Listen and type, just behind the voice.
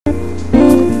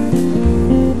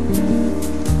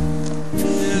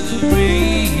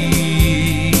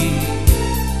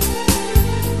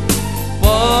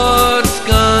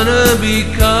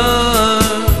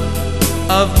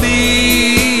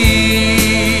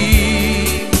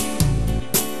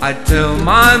I tell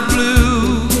my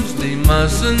blues they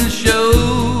mustn't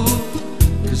show,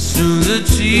 'cause soon the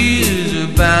tears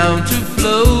are bound to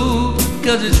flow.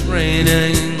 'Cause it's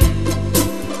raining,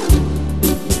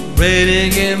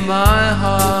 raining in my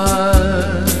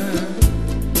heart,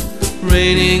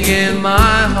 raining in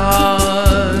my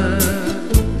heart,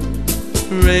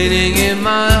 raining in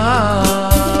my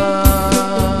heart.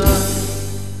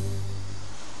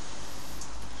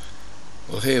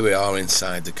 Well, here we are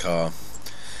inside the car.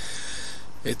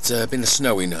 It's been a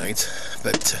snowy night,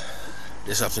 but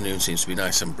this afternoon seems to be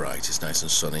nice and bright. It's nice and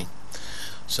sunny.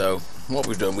 So what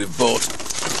we've done, we've bought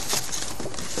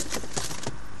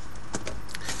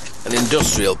an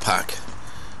industrial pack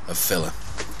of filler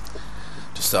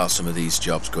to start some of these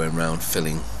jobs, going around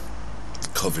filling,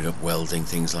 covering up, welding,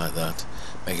 things like that,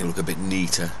 making it look a bit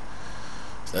neater.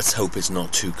 Let's hope it's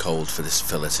not too cold for this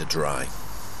filler to dry.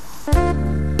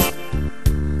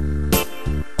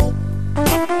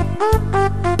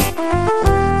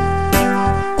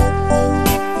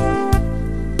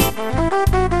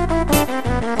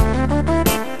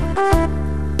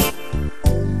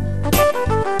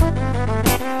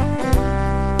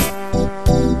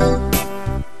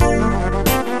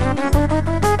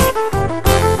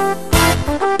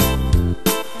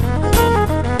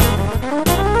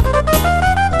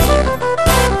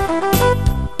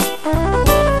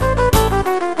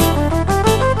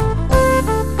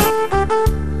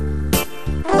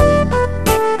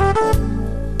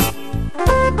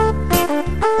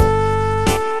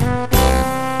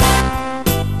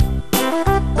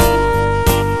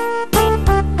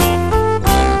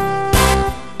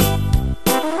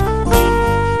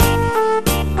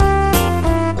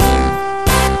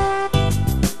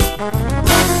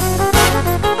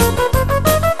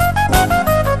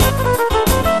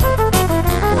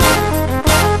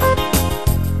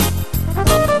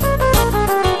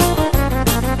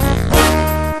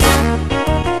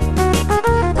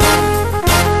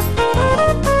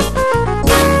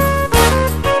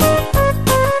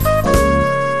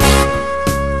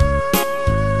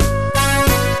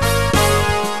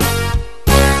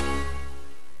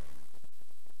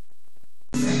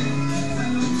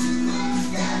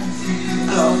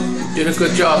 Doing a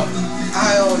good job.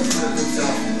 I always do a good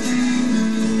job.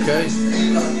 Okay.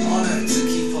 Got an honour to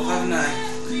keep up, haven't I?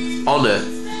 Honour.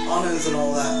 Honours and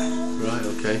all that. Right,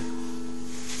 okay.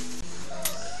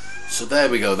 So there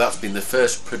we go, that's been the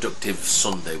first productive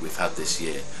Sunday we've had this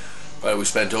year. Well, we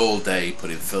spent all day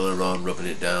putting filler on, rubbing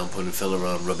it down, putting filler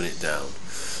on, rubbing it down.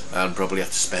 And probably have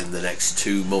to spend the next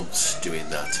 2 months doing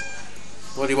that.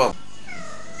 What do you want?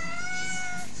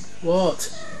 What?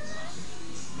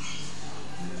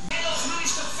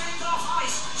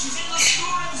 She's in the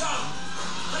scoring zone.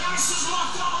 The ice is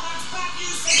locked on. That's bad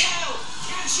news for Gail.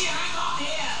 Can she hang on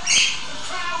here? The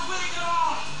crowd willing her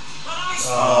on. But ice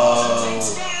takes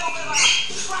Gail with her.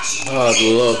 Hard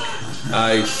luck.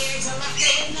 Ice.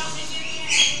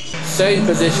 Same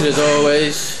position as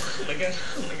always.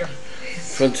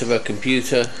 Front of a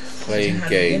computer, playing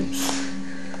games.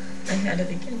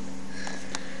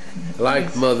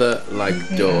 Like mother,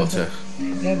 like daughter.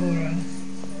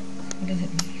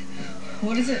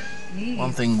 What does it mean?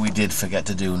 One thing we did forget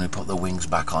to do when we put the wings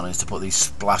back on is to put these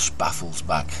splash baffles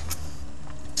back.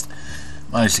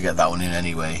 Managed to get that one in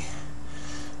anyway.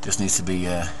 Just needs to be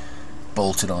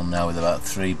bolted on now with about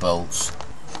 3 bolts.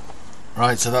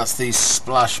 Right, so that's the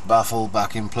splash baffle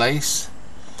back in place.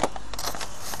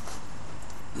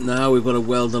 Now we've got to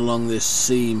weld along this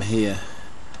seam here.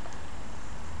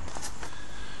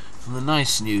 And the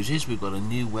nice news is we've got a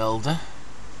new welder.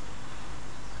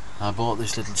 I bought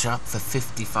this little chap for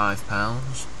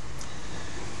 £55.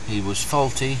 He was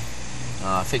faulty.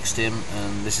 I fixed him,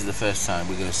 and this is the first time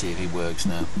we're going to see if he works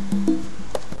now.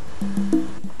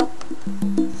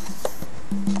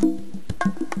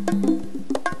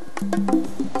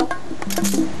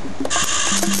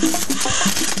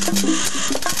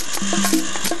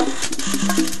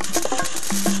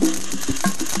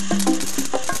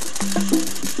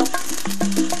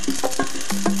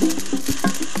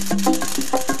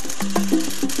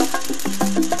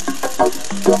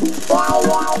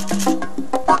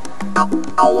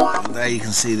 And there you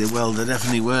can see the welder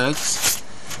definitely works.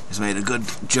 He's made a good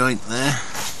joint there.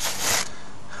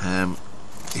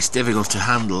 It's difficult to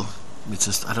handle. It's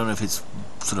just, I don't know if it's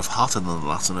sort of hotter than the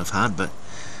last one I've had, but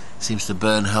it seems to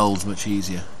burn holes much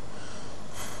easier.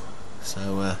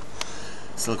 So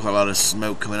still quite a lot of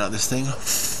smoke coming out of this thing.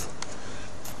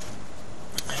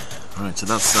 Right, so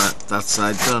that's that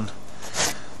side done.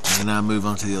 We can now move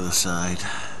on to the other side.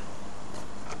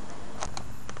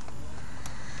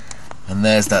 And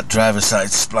there's that driver's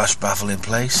side splash baffle in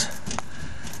place.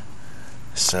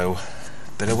 So,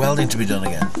 bit of welding to be done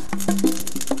again.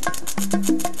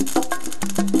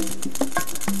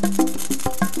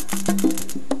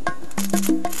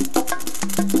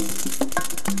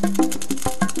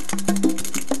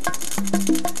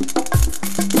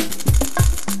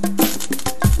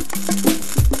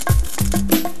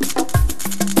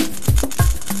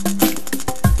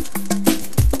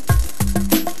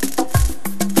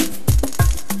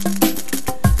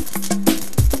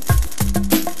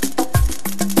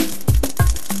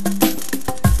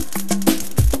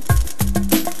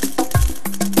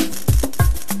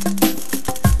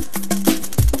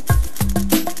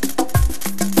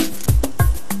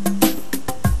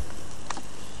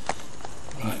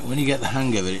 When you get the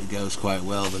hang of it, it goes quite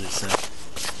well, but it's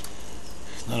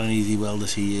not an easy welder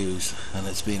to use, and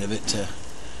it's been a bit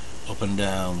up and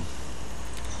down,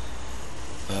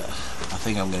 but I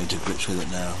think I'm getting to grips with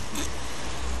it now.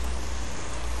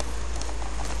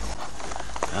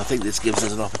 I think this gives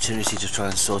us an opportunity to try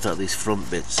and sort out these front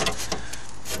bits.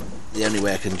 The only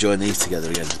way I can join these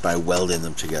together again is by welding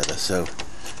them together, so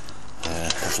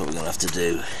that's what we're going to have to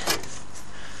do.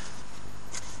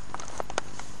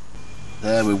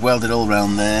 There, we've welded all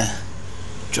round there,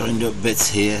 joined up bits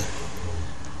here.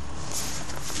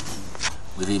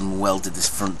 We've even welded this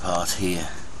front part here.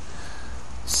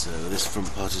 So this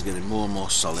front part is getting more and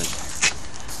more solid.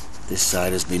 This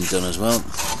side has been done as well.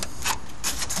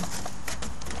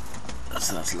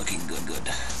 So that's looking good.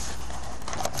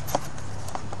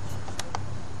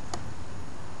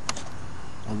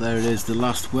 Well, there it is, the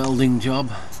last welding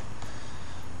job.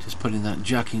 Just putting that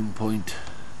jacking point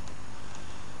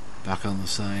back on the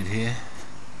side here,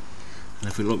 and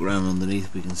if we look around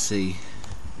underneath we can see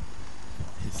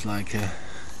it's like a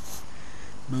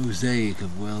mosaic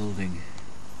of welding,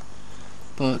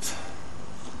 but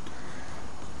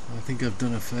I think I've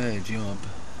done a fair job,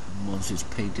 and once it's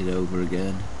painted over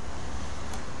again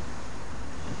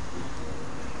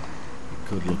it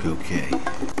could look okay.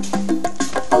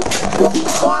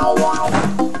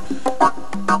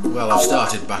 Well, I've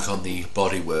started back on the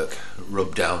bodywork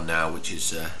rub down now, which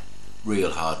is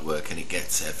real hard work, and it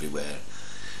gets everywhere,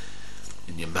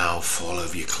 in your mouth, all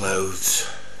over your clothes,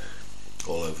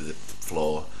 all over the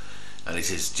floor, and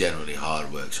it is generally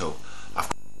hard work. So I've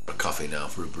got a coffee now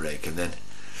for a break, and then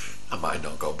I might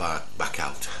not go back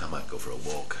out. I might go for a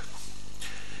walk.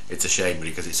 It's a shame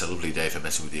because it's a lovely day for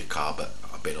messing with your car, but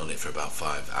I've been on it for about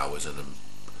 5 hours and I'm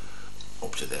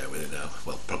up to there with it now.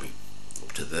 Well, probably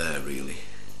up to there really.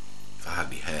 If I had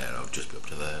any hair I would just be up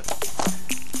to there.